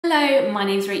Hello, my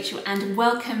name's Rachel and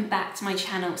welcome back to my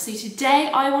channel. So today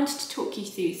I wanted to talk you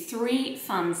through 3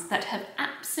 funds that have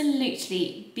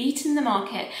absolutely beaten the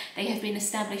market. They have been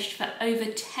established for over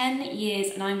 10 years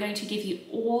and I'm going to give you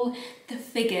all the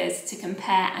figures to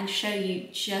compare and show you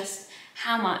just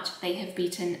how much they have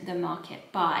beaten the market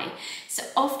by. So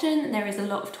often there is a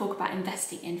lot of talk about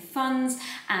investing in funds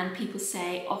and people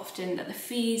say often that the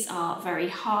fees are very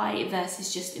high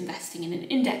versus just investing in an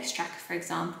index tracker, for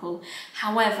example.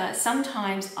 However,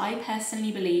 sometimes I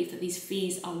personally believe that these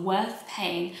fees are worth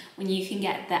paying when you can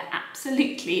get the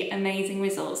absolutely amazing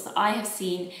results that I have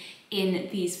seen in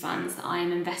these funds that I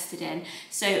am invested in.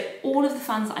 So all of the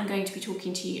funds that I'm going to be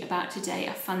talking to you about today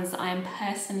are funds that I am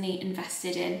personally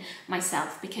invested in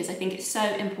myself, because I think it's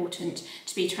so important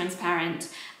to be transparent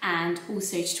and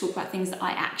also to talk about things that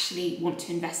I actually want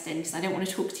to invest in, because I don't want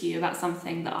to talk to you about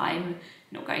something that I'm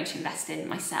not going to invest in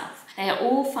myself. They are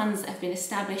all funds that have been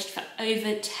established for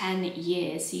over 10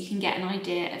 years, so you can get an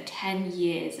idea of 10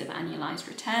 years of annualized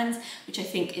returns, which I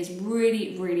think is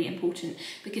really, really important,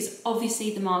 because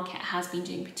obviously the market has been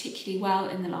doing particularly well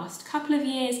in the last couple of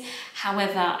years.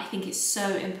 However, I think it's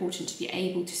so important to be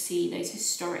able to see those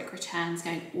historic returns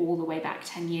going all the way back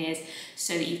 10 years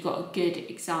so that you've got a good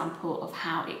example of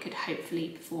how it could hopefully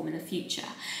perform in the future.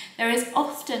 There is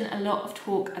often a lot of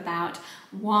talk about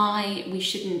why we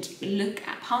shouldn't look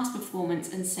at past performance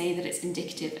and say that it's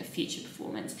indicative of future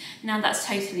performance. Now that's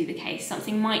totally the case.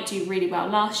 Something might do really well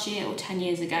last year or 10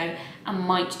 years ago and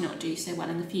might not do so well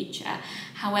in the future.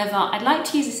 However, I'd like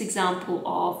to use this example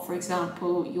of, for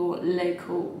example, your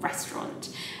local restaurant.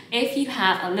 If you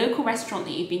have a local restaurant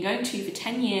that you've been going to for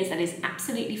 10 years that is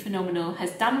absolutely phenomenal,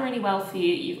 has done really well for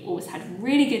you, you've always had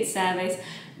really good service,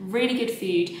 really good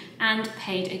food and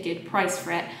paid a good price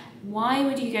for it, why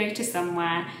would you go to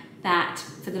somewhere that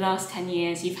for the last 10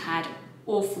 years you've had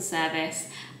awful service,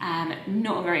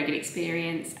 not a very good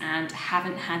experience, and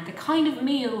haven't had the kind of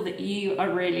meal that you are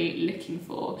really looking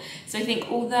for? So I think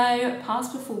although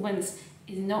past performance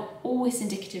is not always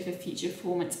indicative of future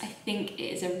performance, I think it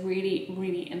is a really,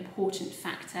 really important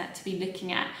factor to be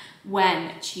looking at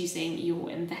when choosing your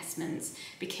investments,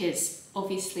 because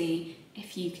obviously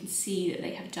if you can see that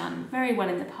they have done very well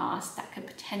in the past, that could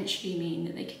potentially mean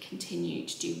that they could continue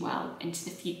to do well into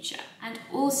the future. And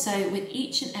also with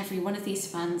each and every one of these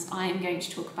funds, I am going to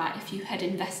talk about if you had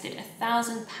invested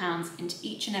 £1,000 into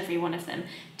each and every one of them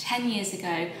 10 years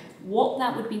ago, what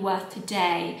that would be worth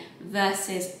today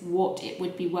versus what it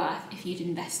would be worth if you'd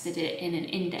invested it in an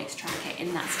index tracker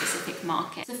in that specific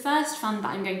market. The first fund that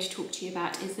I'm going to talk to you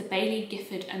about is the Baillie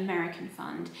Gifford American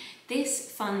Fund. This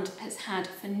fund has had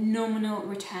phenomenal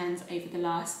returns over the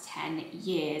last 10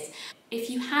 years.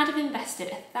 If you had have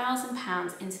invested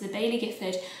 £1,000 into the Baillie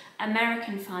Gifford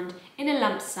American Fund in a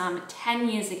lump sum 10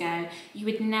 years ago, you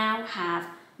would now have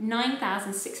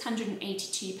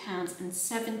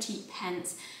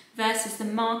 £9,682.70 versus the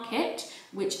market,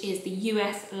 which is the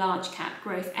US large cap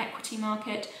growth equity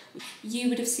market. You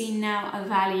would have seen now a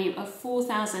value of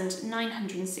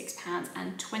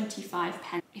 £4,906.25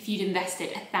 if you'd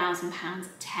invested £1,000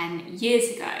 10 years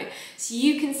ago. So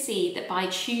you can see that by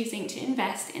choosing to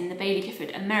invest in the Baillie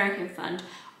Gifford American Fund,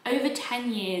 over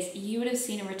 10 years, you would have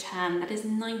seen a return that is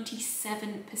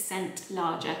 97%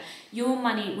 larger. Your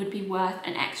money would be worth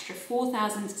an extra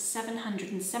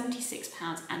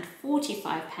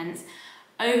 £4,776.45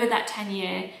 over that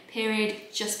 10-year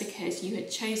period just because you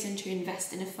had chosen to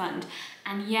invest in a fund.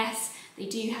 And yes, they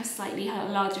do have slightly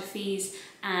larger fees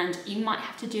and you might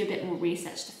have to do a bit more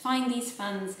research to find these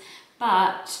funds,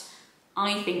 but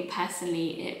I think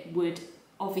personally it would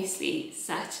obviously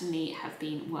certainly have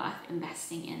been worth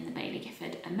investing in the Baillie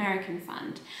Gifford American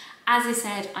Fund. As I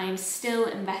said, I am still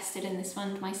invested in this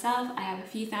fund myself. I have a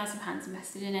few £1,000s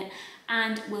invested in it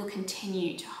and will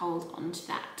continue to hold on to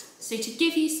that. So to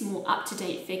give you some more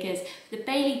up-to-date figures, the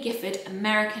Baillie Gifford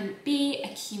American B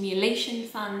Accumulation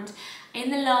Fund,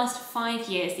 in the last 5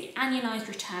 years, the annualized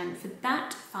return for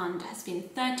that fund has been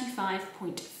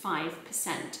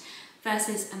 35.5%.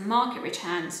 versus a market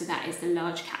return, so that is the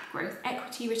large cap growth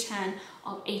equity return,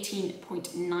 of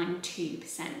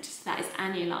 18.92%. So that is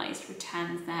annualized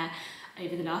returns there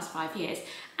over the last 5 years.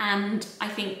 And I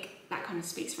think that kind of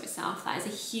speaks for itself. That is a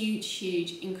huge,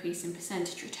 huge increase in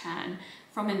percentage return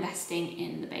from investing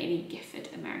in the Baillie Gifford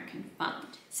American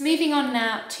Fund. So moving on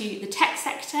now to the tech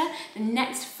sector, the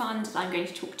next fund that I'm going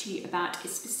to talk to you about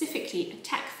is specifically a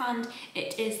tech fund.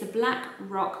 It is the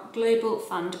BlackRock Global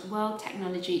Fund World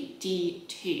Technology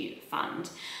D2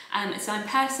 Fund. So I'm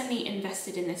personally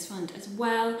invested in this fund as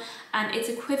well. Its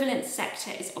equivalent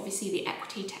sector is obviously the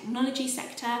equity technology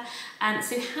sector.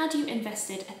 So had you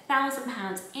invested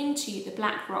 £1,000 into the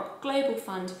BlackRock Global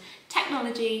Fund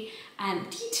Technology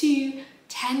D2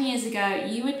 10 years ago,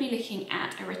 you would be looking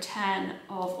at a return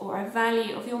of, or a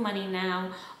value of your money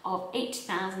now, of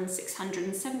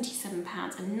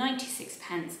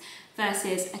 £8,677.96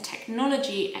 versus a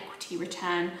technology equity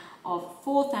return of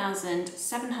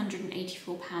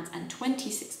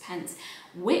 £4,784.26,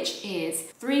 which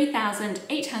is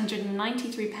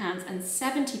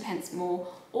 £3,893.70 more,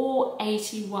 or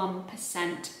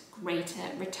 81% greater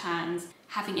returns,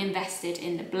 having invested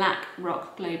in the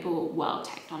BlackRock Global World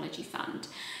Technology Fund.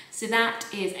 So that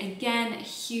is again a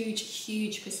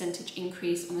huge percentage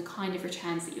increase on the kind of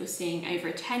returns that you're seeing over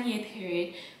a 10-year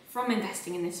period from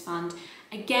investing in this fund.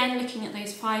 Again, looking at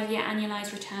those 5-year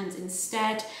annualized returns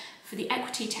instead. For the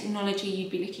equity technology,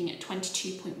 you'd be looking at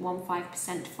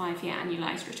 22.15% 5-year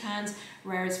annualized returns,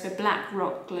 whereas for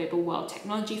BlackRock Global World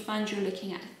Technology Fund, you're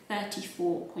looking at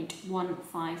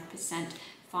 34.15%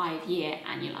 5-year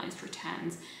annualized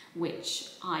returns, which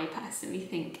I personally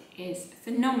think is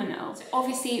phenomenal. So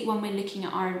obviously, when we're looking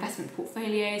at our investment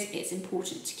portfolios, it's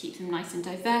important to keep them nice and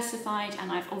diversified.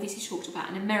 And I've obviously talked about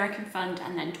an American fund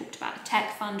and then talked about a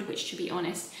tech fund, which, to be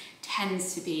honest,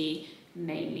 tends to be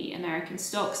mainly American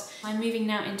stocks. I'm moving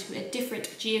now into a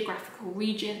different geographical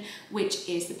region, which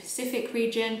is the Pacific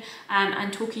region,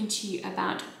 and talking to you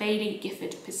about Baillie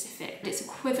Gifford Pacific. Its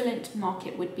equivalent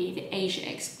market would be the Asia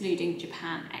excluding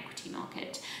Japan equity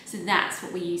market. So that's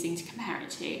what we're using to compare it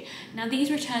to. Now,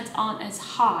 these returns aren't as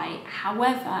high,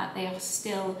 however, they are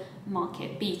still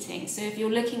market beating. So if you're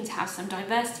looking to have some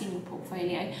diversity in your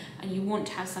portfolio and you want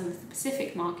to have some of the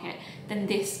Pacific market, then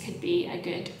this could be a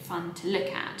good fund to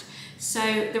look at.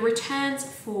 So the returns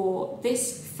for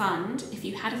this fund, if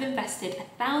you had have invested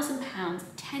 £1,000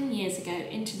 10 years ago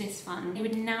into this fund, you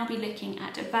would now be looking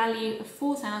at a value of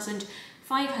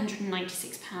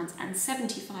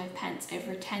 £4,596.75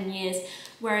 over 10 years,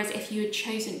 whereas if you had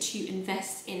chosen to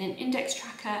invest in an index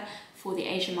tracker for the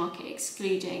Asia market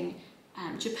excluding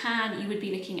Japan, you would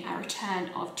be looking at a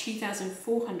return of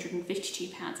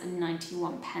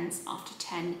 £2,452.91 after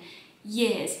 10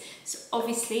 years. So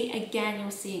obviously, again,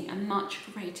 you're seeing a much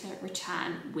greater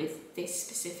return with this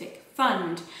specific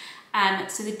fund.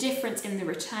 So the difference in the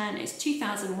return is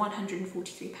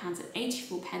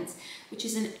 £2,143.84, which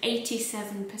is an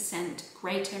 87%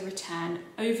 greater return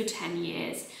over 10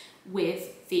 years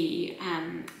with the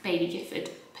Baillie Gifford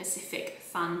Pacific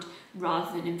Fund,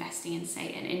 rather than investing in,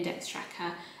 say, an index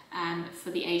tracker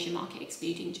for the Asia market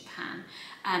excluding Japan.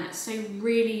 So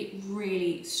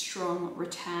really strong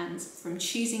returns from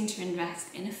choosing to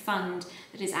invest in a fund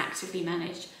that is actively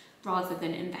managed rather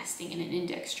than investing in an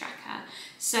index tracker.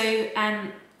 So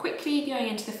quickly going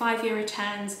into the 5-year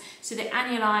returns, so the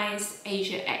annualized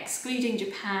Asia excluding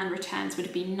Japan returns would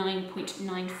have been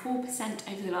 9.94%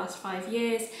 over the last 5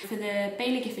 years. For the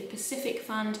Baillie Gifford Pacific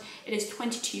Fund, it is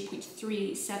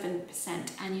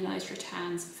 22.37% annualized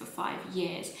returns for 5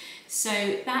 years. So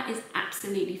that is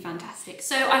absolutely fantastic.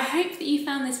 So I hope that you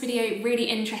found this video really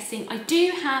interesting. I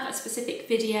do have a specific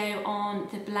video on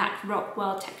the BlackRock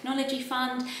World Technology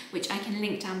Fund, which I can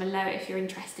link down below if you're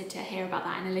interested to hear about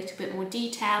that in a little bit more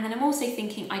detail. And then I'm also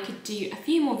thinking I could do a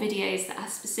few more videos that are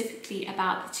specifically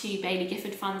about the 2 Baillie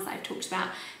Gifford funds that I've talked about.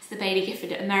 The Baillie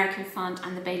Gifford American Fund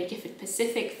and the Baillie Gifford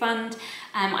Pacific Fund.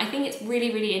 I think it's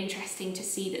really interesting to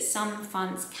see that some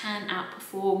funds can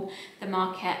outperform the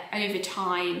market over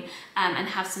time and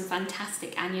have some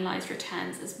fantastic annualized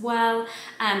returns as well.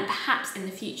 Perhaps in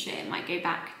the future it might go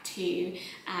back to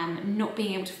not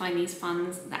being able to find these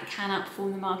funds that can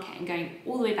outperform the market and going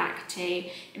all the way back to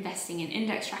investing in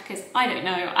index trackers. I don't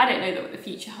know what the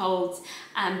future holds,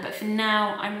 but for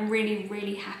now I'm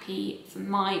really happy for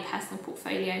my personal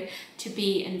portfolio to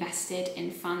be invested in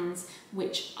funds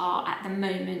which are at the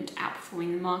moment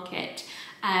outperforming the market.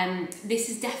 This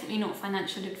is definitely not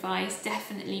financial advice.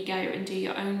 Definitely go and do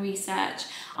your own research.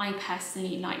 I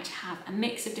personally like to have a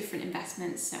mix of different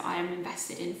investments, so I am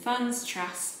invested in funds,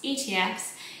 trusts,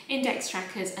 ETFs, index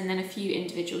trackers, and then a few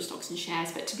individual stocks and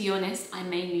shares. But to be honest, I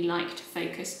mainly like to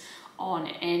focus on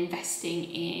investing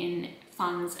in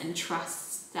funds and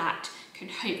trusts that can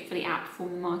hopefully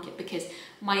outperform the market, because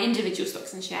my individual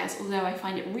stocks and shares, although I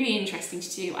find it really interesting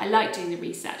to do, I like doing the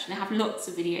research, and I have lots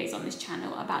of videos on this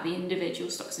channel about the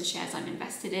individual stocks and shares I'm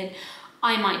invested in.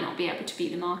 I might not be able to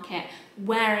beat the market,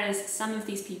 whereas some of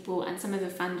these people and some of the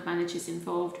fund managers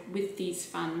involved with these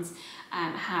funds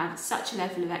have such a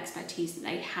level of expertise that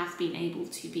they have been able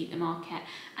to beat the market.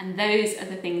 And those are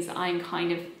the things that I'm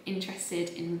kind of interested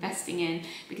in investing in,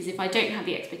 because if I don't have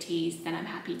the expertise, then I'm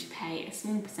happy to pay a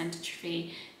small percentage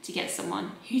fee to get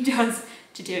someone who does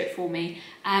to do it for me.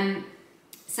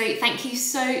 So thank you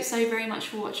so very much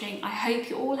for watching. I hope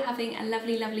you're all having a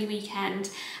lovely weekend,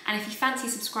 and if you fancy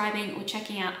subscribing or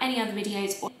checking out any other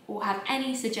videos or have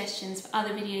any suggestions for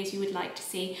other videos you would like to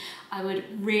see, I would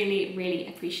really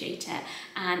appreciate it.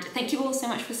 And thank you all so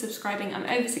much for subscribing. I'm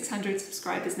over 600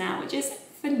 subscribers now, which is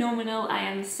phenomenal. I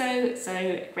am so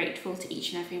grateful to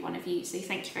each and every one of you. So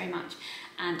thank you very much,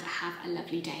 and have a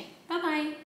lovely day. Bye bye.